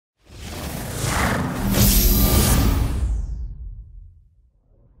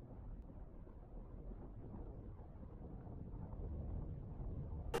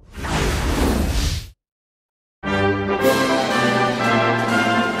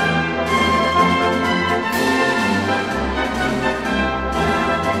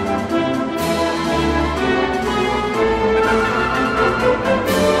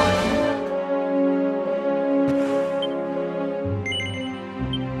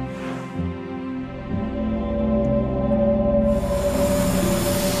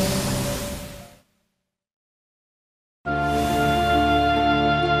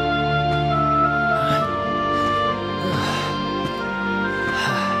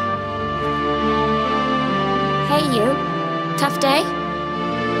Hey, you. Tough day?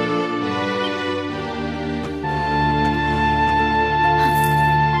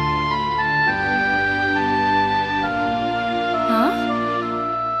 Huh?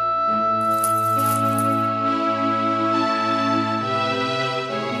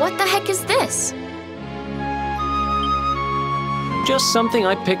 What the heck is this? Just something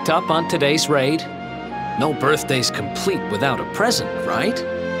I picked up on today's raid. No birthday's complete without a present, right?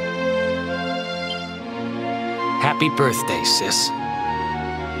 Happy birthday, sis.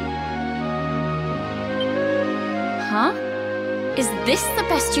 Huh? Is this the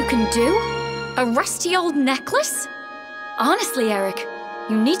best you can do? A rusty old necklace? Honestly, Eric,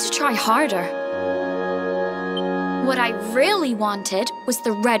 you need to try harder. What I really wanted was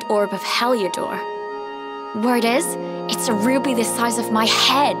the red orb of Heliodor. Word is, it's a ruby the size of my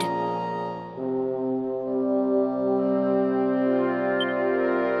head.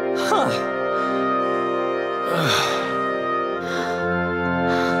 Huh.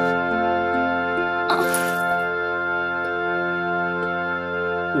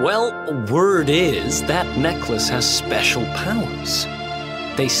 Well, word is that necklace has special powers.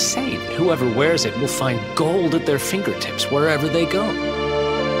 They say that whoever wears it will find gold at their fingertips wherever they go.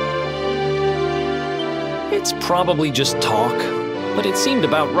 It's probably just talk, but it seemed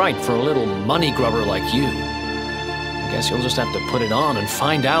about right for a little money grubber like you. I guess you'll just have to put it on and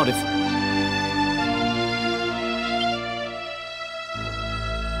find out if...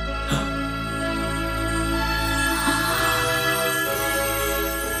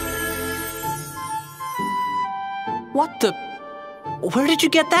 What the... Where did you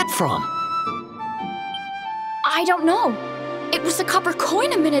get that from? I don't know. It was a copper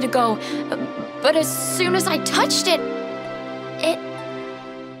coin a minute ago, but as soon as I touched it, it...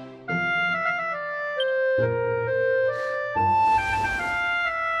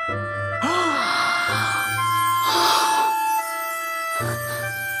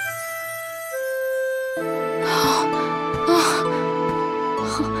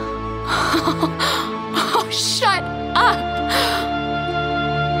 Oh, shut up!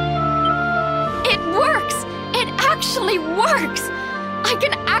 It works! It actually works! I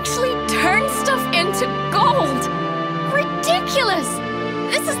can actually turn stuff into gold! Ridiculous!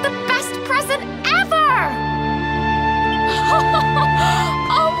 This is the best present ever! Oh,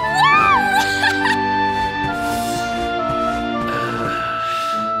 wow!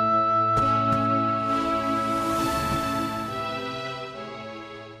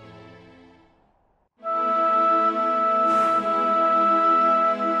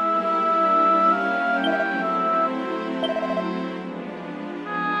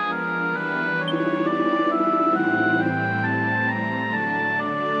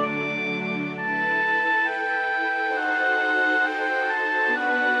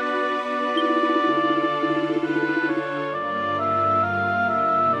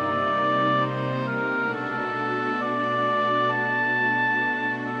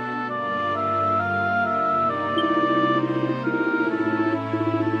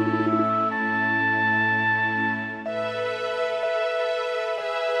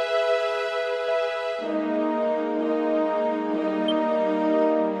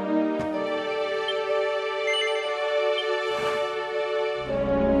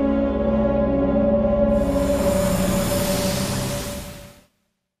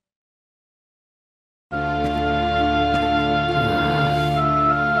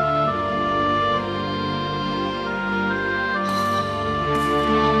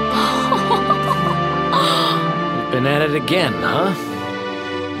 Been at it again, huh?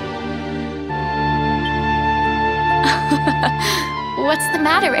 What's the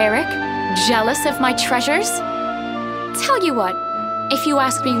matter, Eric? Jealous of my treasures? Tell you what, if you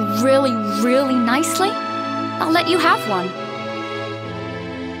ask me really, really nicely, I'll let you have one.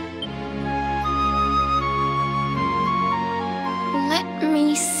 Let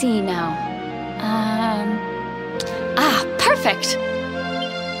me see now. Perfect!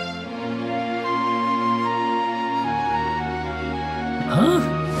 Huh?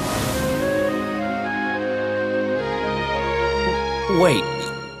 Wait,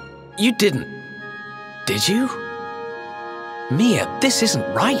 you didn't... Did you? Mia, this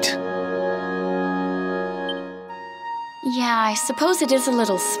isn't right. Yeah, I suppose it is a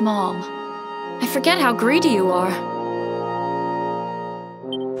little small. I forget how greedy you are.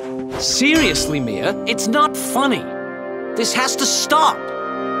 Seriously, Mia, it's not funny. This has to stop.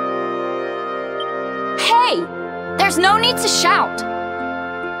 Hey! There's no need to shout.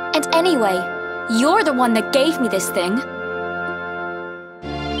 And anyway, you're the one that gave me this thing.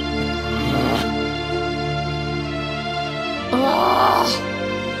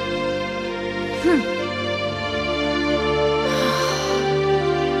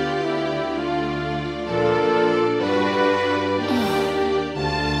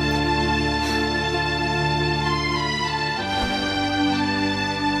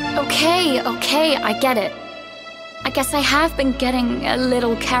 Okay, I get it. I guess I have been getting a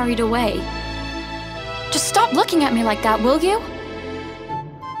little carried away. Just stop looking at me like that, will you?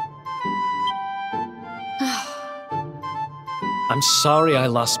 I'm sorry I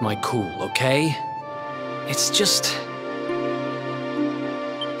lost my cool, okay? It's just...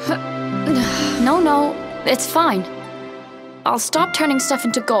 No, it's fine. I'll stop turning stuff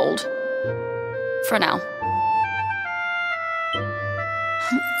into gold. For now.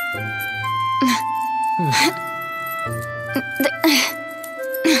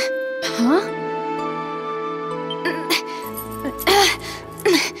 Huh?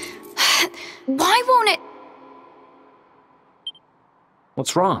 Why won't it?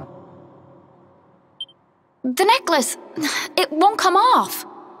 What's wrong? The necklace. It won't come off.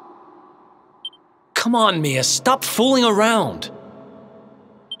 Come on, Mia, stop fooling around.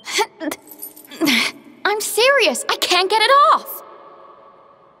 I'm serious. I can't get it off.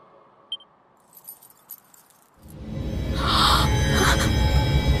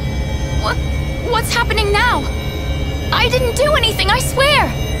 What's happening now? I didn't do anything, I swear!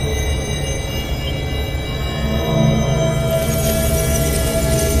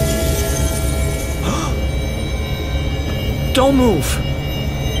 Don't move!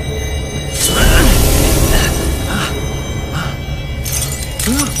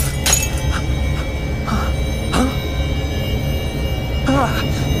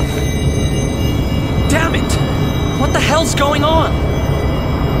 Damn it! What the hell's going on?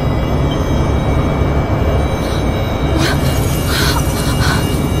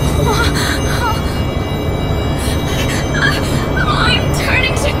 I'm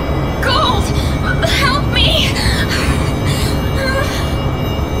turning to gold! Help me!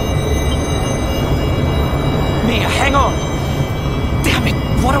 Mia, hang on! Damn it!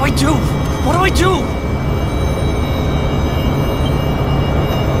 What do I do? What do I do?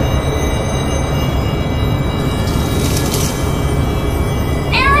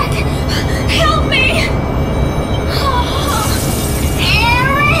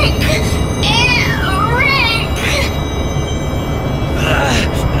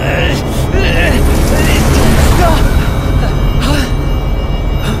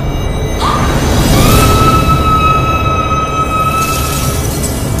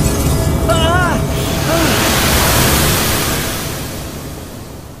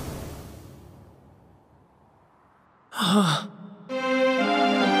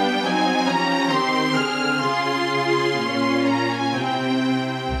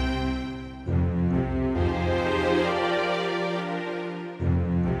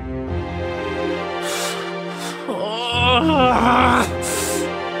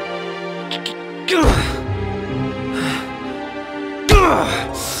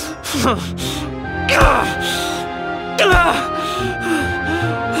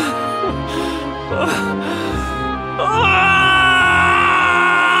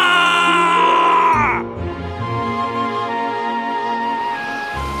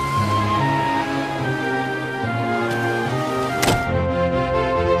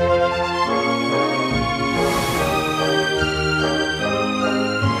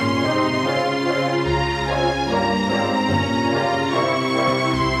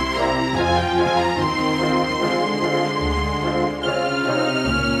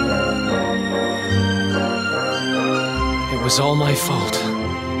 It was all my fault.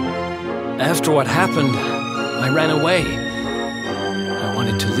 After what happened, I ran away. I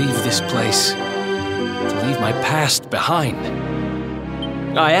wanted to leave this place, to leave my past behind.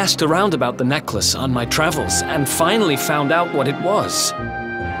 I asked around about the necklace on my travels and finally found out what it was.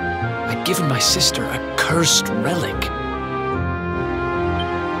 I'd given my sister a cursed relic.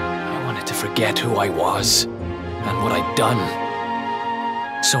 I wanted to forget who I was and what I'd done.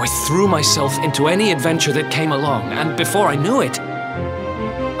 So I threw myself into any adventure that came along, and before I knew it,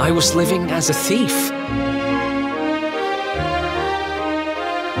 I was living as a thief.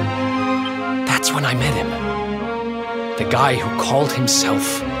 That's when I met him. The guy who called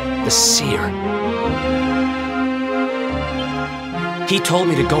himself the Seer. He told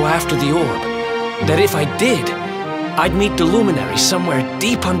me to go after the orb, that if I did, I'd meet the luminary somewhere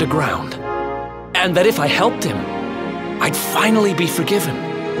deep underground, and that if I helped him, I'd finally be forgiven.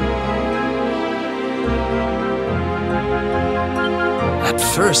 At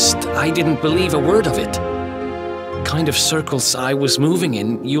first, I didn't believe a word of it. The kind of circles I was moving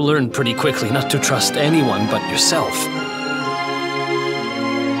in, you learn pretty quickly not to trust anyone but yourself.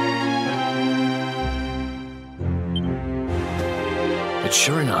 But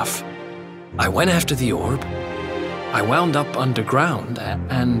sure enough, I went after the orb, I wound up underground,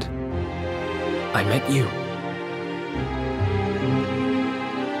 and I met you.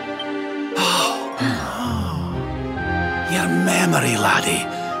 memory, laddie.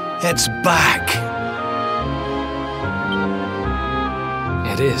 It's back.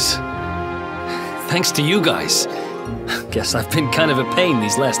 It is. Thanks to you guys. Guess I've been kind of a pain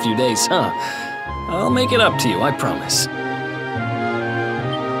these last few days, huh? I'll make it up to you, I promise.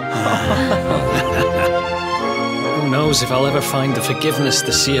 Who knows if I'll ever find the forgiveness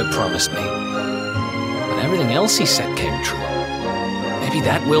the seer promised me. But everything else he said came true. Maybe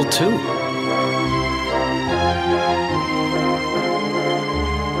that will too.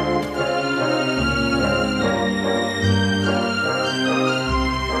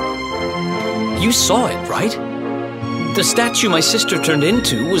 You saw it, right? The statue my sister turned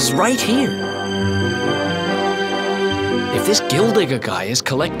into was right here. If this Gildigger guy is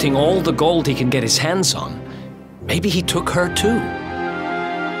collecting all the gold he can get his hands on, maybe he took her too.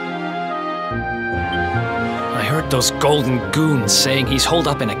 I heard those golden goons saying he's holed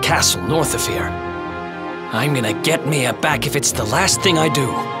up in a castle north of here. I'm gonna get Mia back if it's the last thing I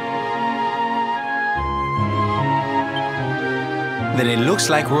do. Then it looks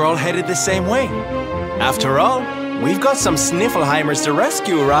like we're all headed the same way. After all, we've got some Sniffelheimers to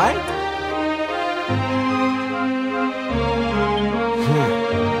rescue, right?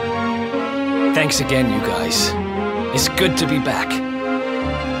 Thanks again, you guys. It's good to be back.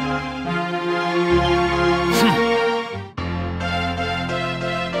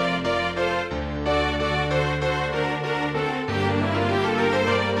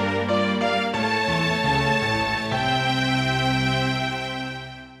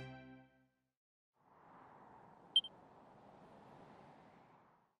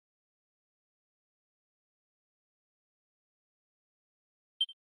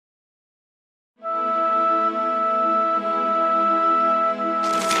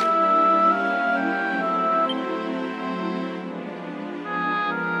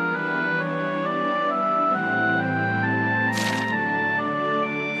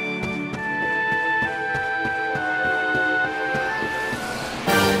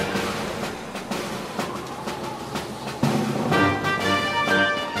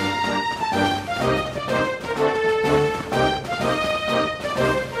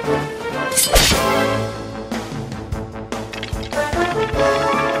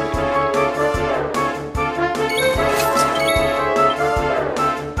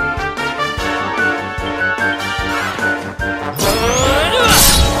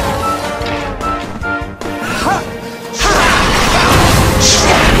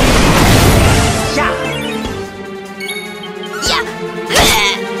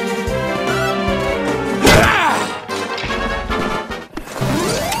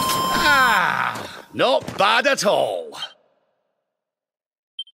 Not bad at all.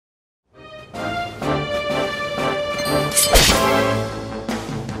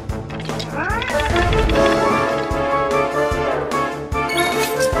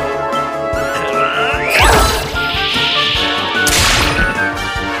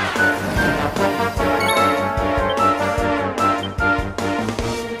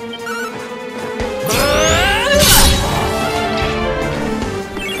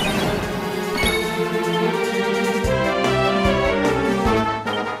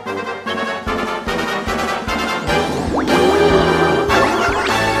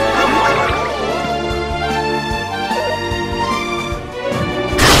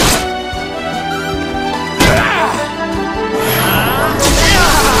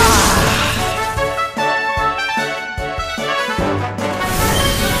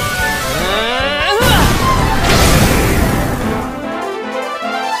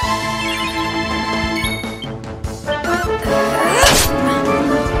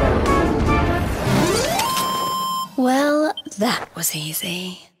 Well, that was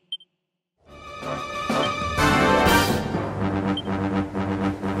easy.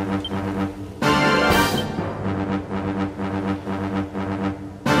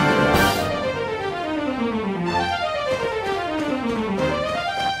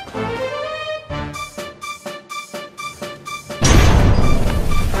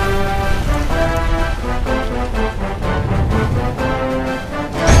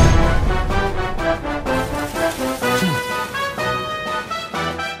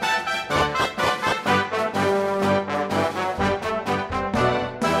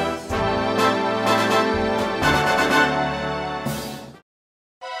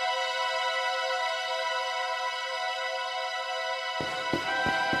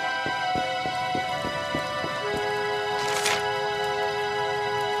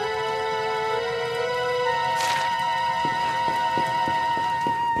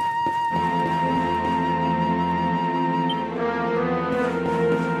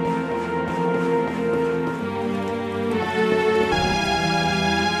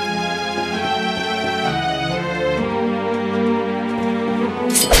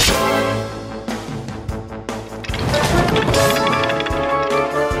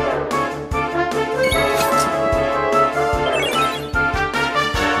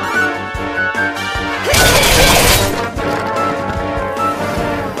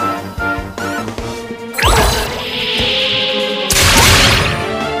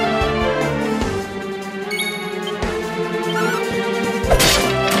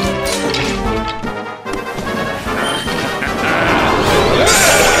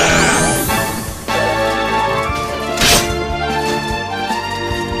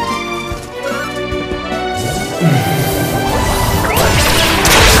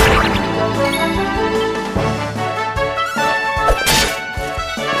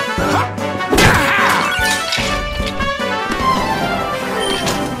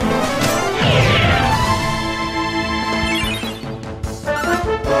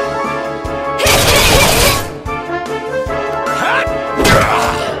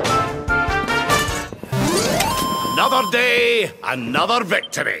 Another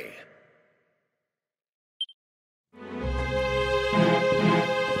victory.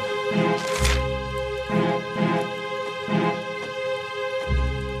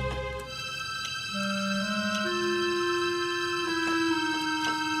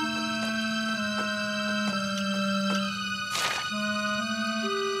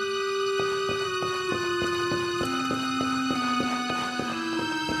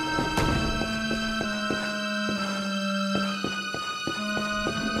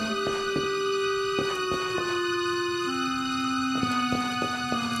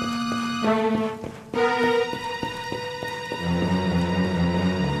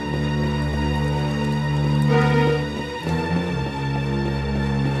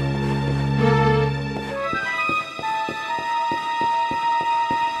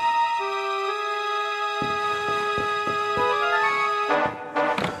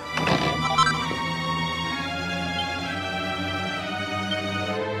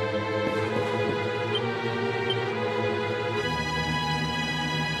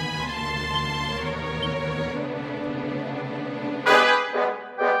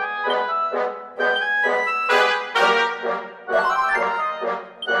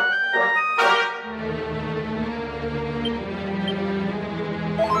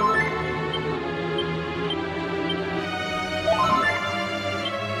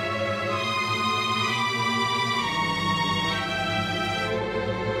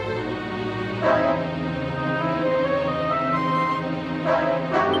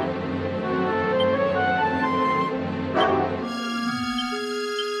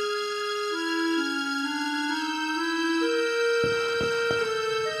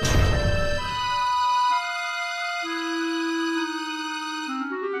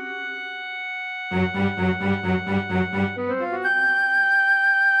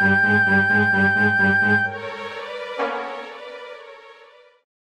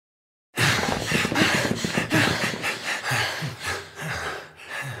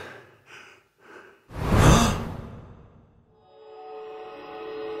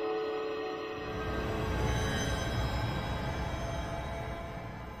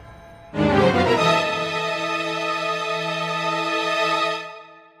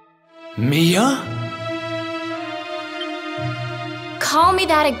 Mia? Call me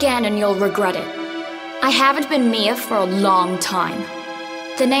that again and you'll regret it. I haven't been Mia for a long time.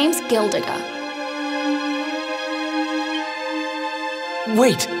 The name's Gildiga.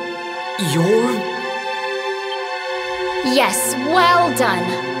 Wait, you're... Yes, well done.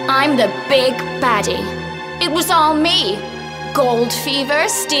 I'm the big baddie. It was all me. Gold fever,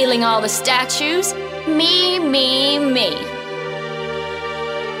 stealing all the statues. Me, me, me.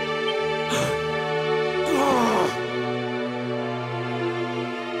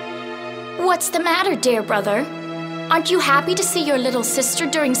 What's the matter, dear brother? Aren't you happy to see your little sister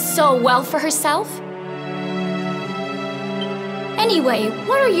doing so well for herself? Anyway,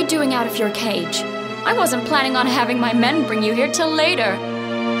 what are you doing out of your cage? I wasn't planning on having my men bring you here till later.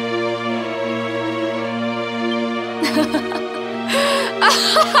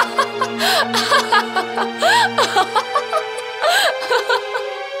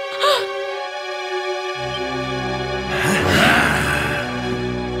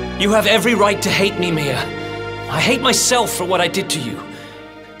 You have every right to hate me, Mia. I hate myself for what I did to you.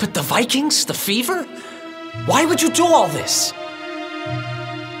 But the Vikings? The fever? Why would you do all this?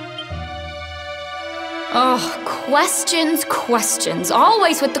 Oh, questions, questions.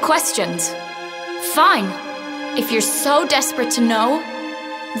 Always with the questions. Fine. If you're so desperate to know,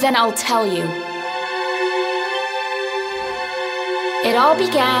 then I'll tell you. It all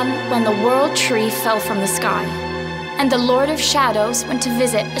began when the World Tree fell from the sky, and the Lord of Shadows went to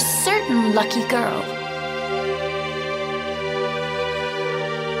visit a certain lucky girl.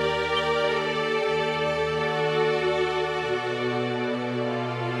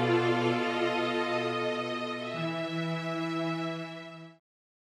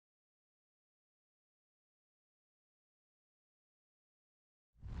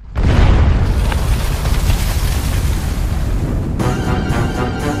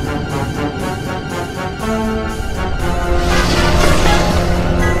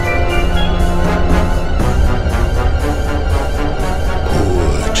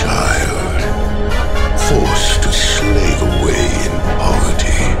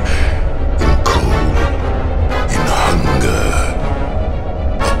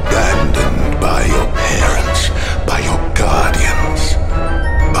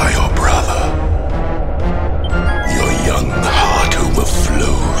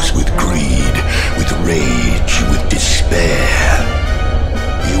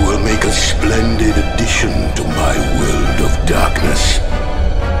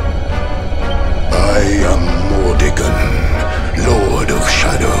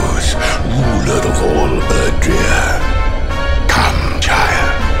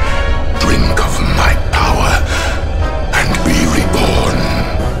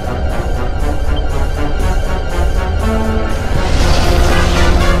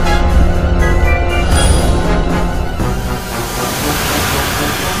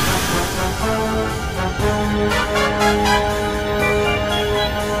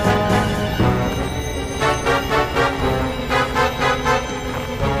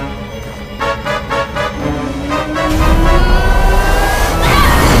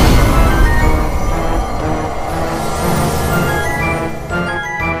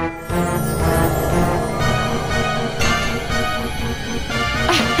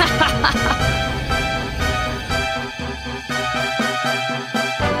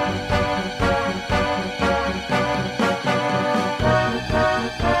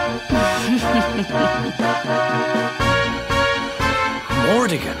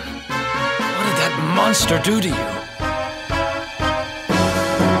 Mordigan, what did that monster do to you?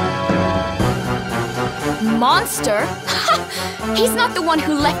 Monster? He's not the one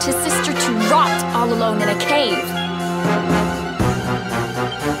who left his sister to rot all alone in a cave.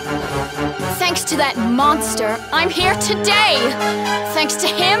 Thanks to that monster, I'm here today. Thanks to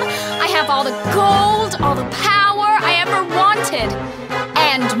him, I have all the gold, all the power I ever wanted,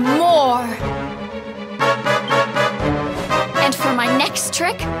 and more. And for my next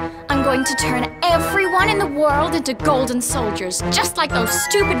trick, I'm going to turn everyone in the world into golden soldiers, just like those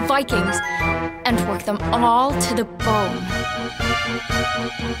stupid Vikings, and work them all to the bone.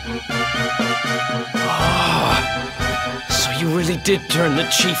 So you really did turn the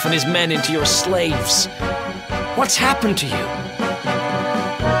chief and his men into your slaves. What's happened to you?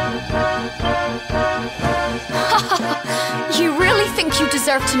 You really think you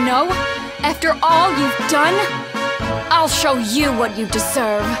deserve to know? After all you've done? I'll show you what you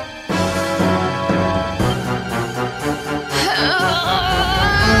deserve.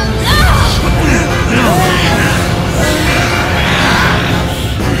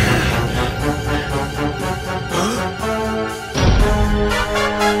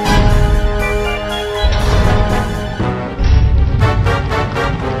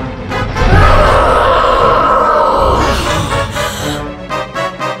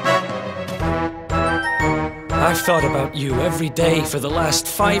 I've thought about you every day for the last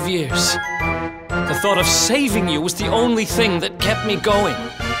 5 years. The thought of saving you was the only thing that kept me going.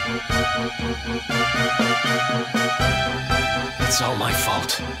 It's all my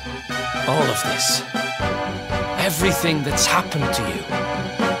fault. All of this. Everything that's happened to you.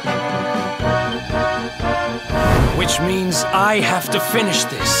 Which means I have to finish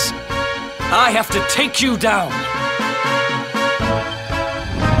this. I have to take you down.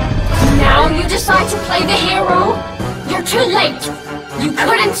 Now you decide to play the hero? You're too late. You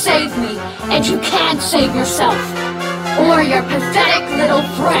couldn't save me, and you can't save yourself. Or your pathetic little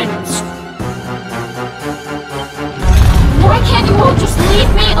friends. Why can't you all just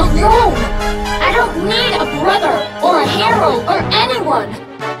leave me alone? I don't need a brother, or a hero, or anyone.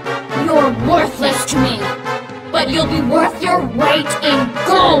 You're worthless to me, but you'll be worth your weight in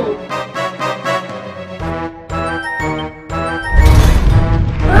gold.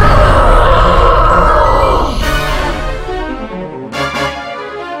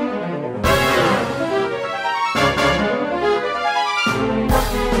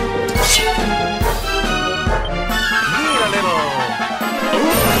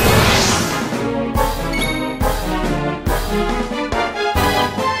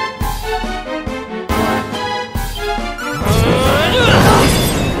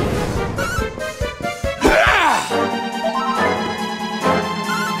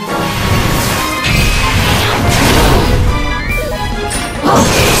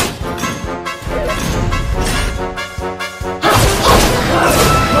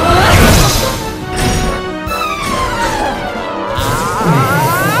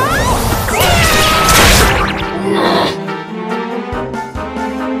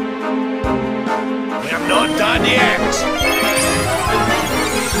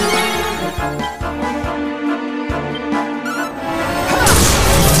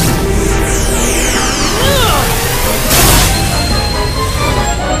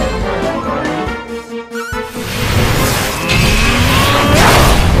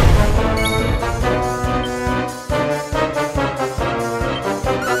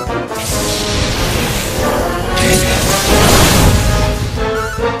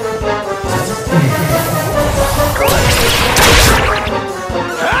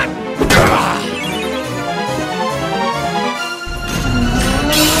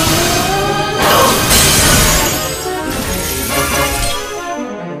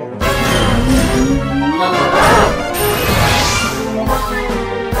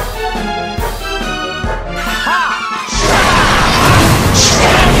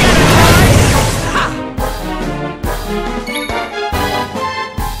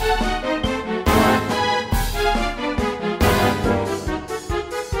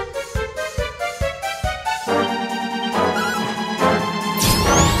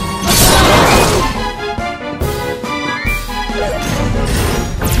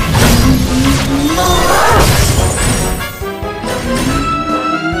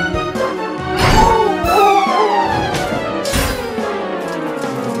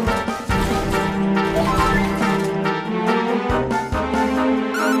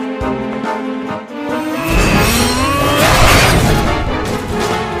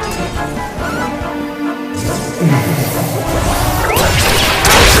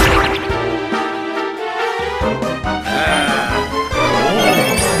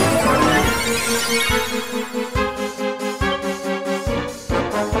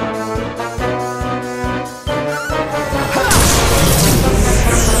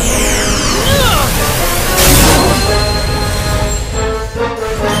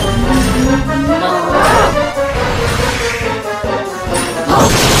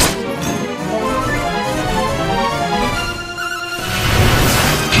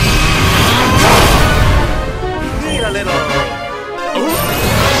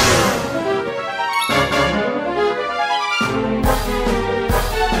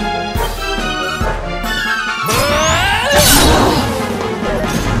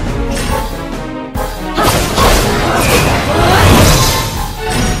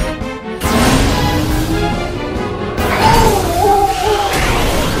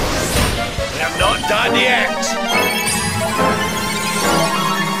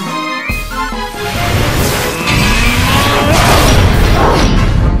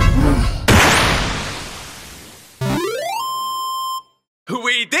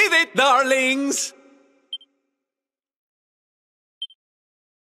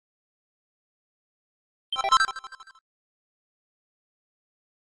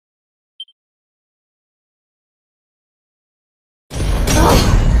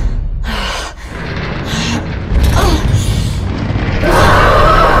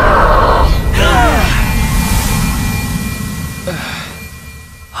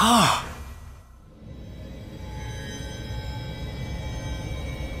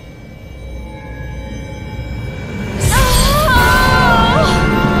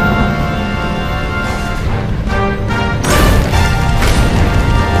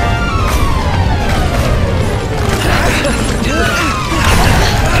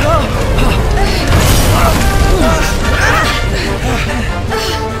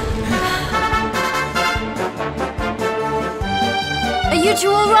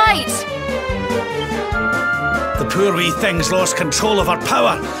 Aren't you all right? The poor wee thing's lost control of her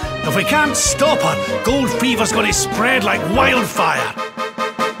power. If we can't stop her, gold fever's gonna spread like wildfire.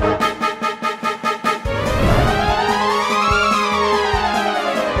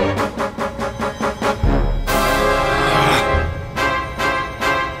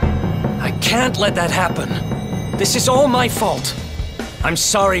 I can't let that happen. This is all my fault. I'm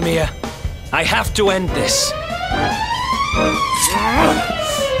sorry, Mia. I have to end this.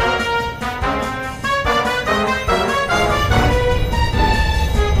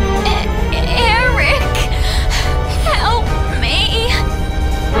 Eric! Help me!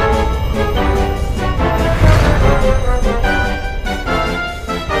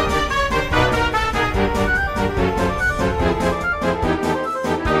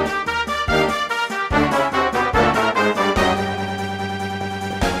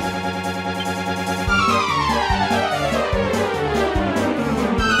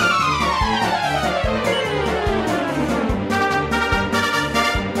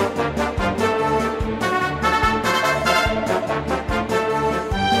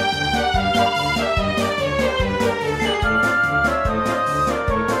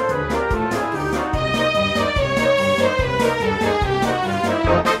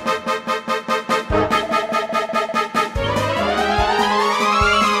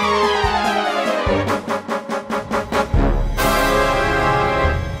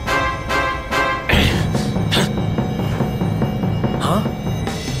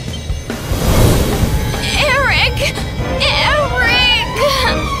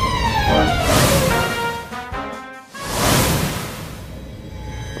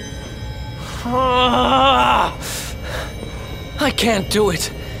 I can't do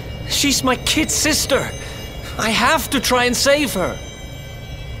it. She's my kid sister. I have to try and save her.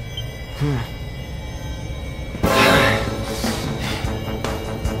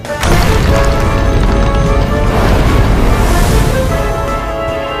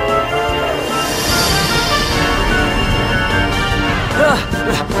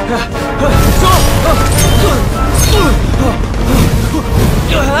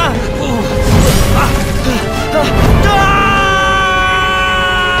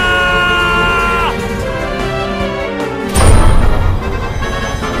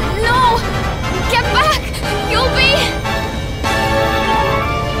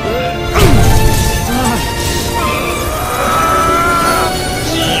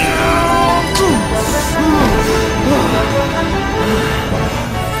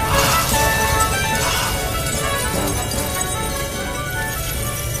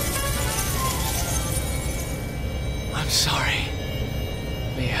 I'm sorry,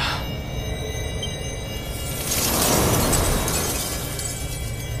 Mia.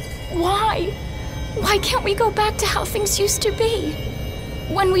 Why? Why can't we go back to how things used to be?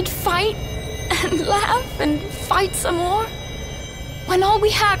 When we'd fight and laugh and fight some more? When all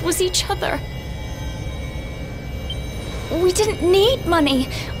we had was each other? We didn't need money.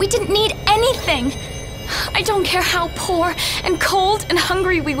 We didn't need anything. I don't care how poor and cold and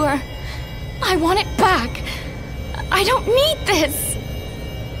hungry we were. I want it back. I don't need this.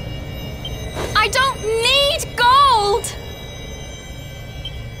 I don't need gold!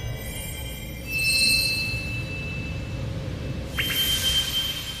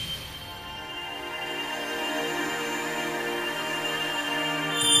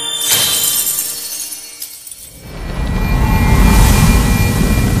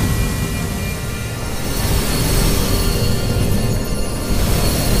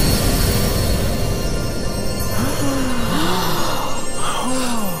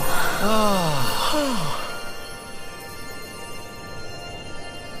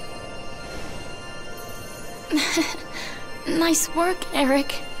 Nice work,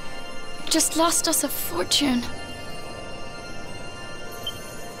 Eric. Just lost us a fortune.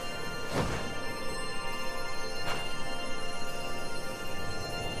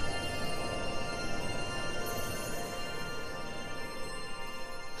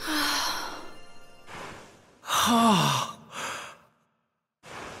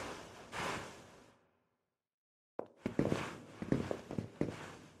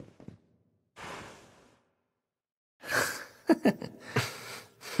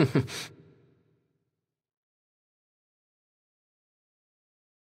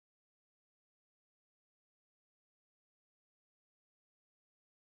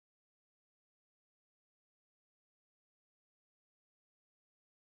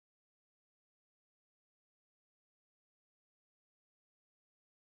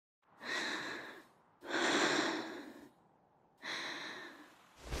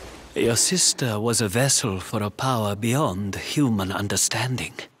 Your sister was a vessel for a power beyond human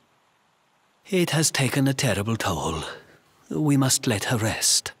understanding. It has taken a terrible toll. We must let her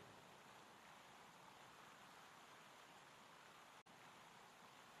rest.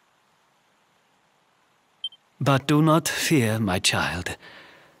 But do not fear, my child.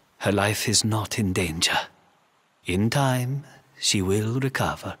 Her life is not in danger. In time, she will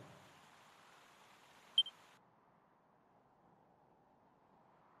recover.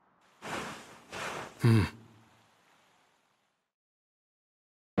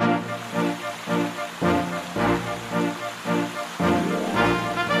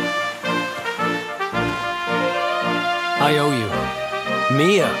 I owe you.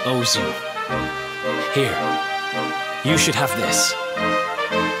 Mia owes you. Here. You should have this.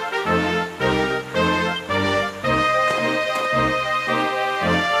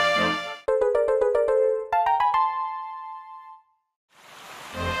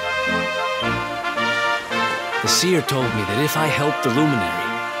 The seer told me that if I helped the luminary,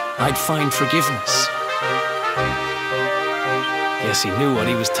 I'd find forgiveness. Guess he knew what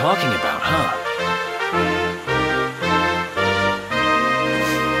he was talking about, huh?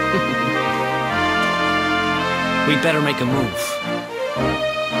 We'd better make a move.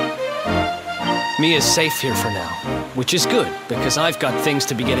 Mia's safe here for now, which is good, because I've got things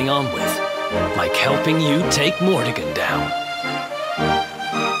to be getting on with, like helping you take Mortigan down.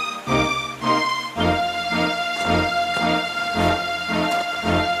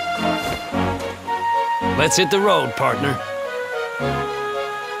 Let's hit the road, partner.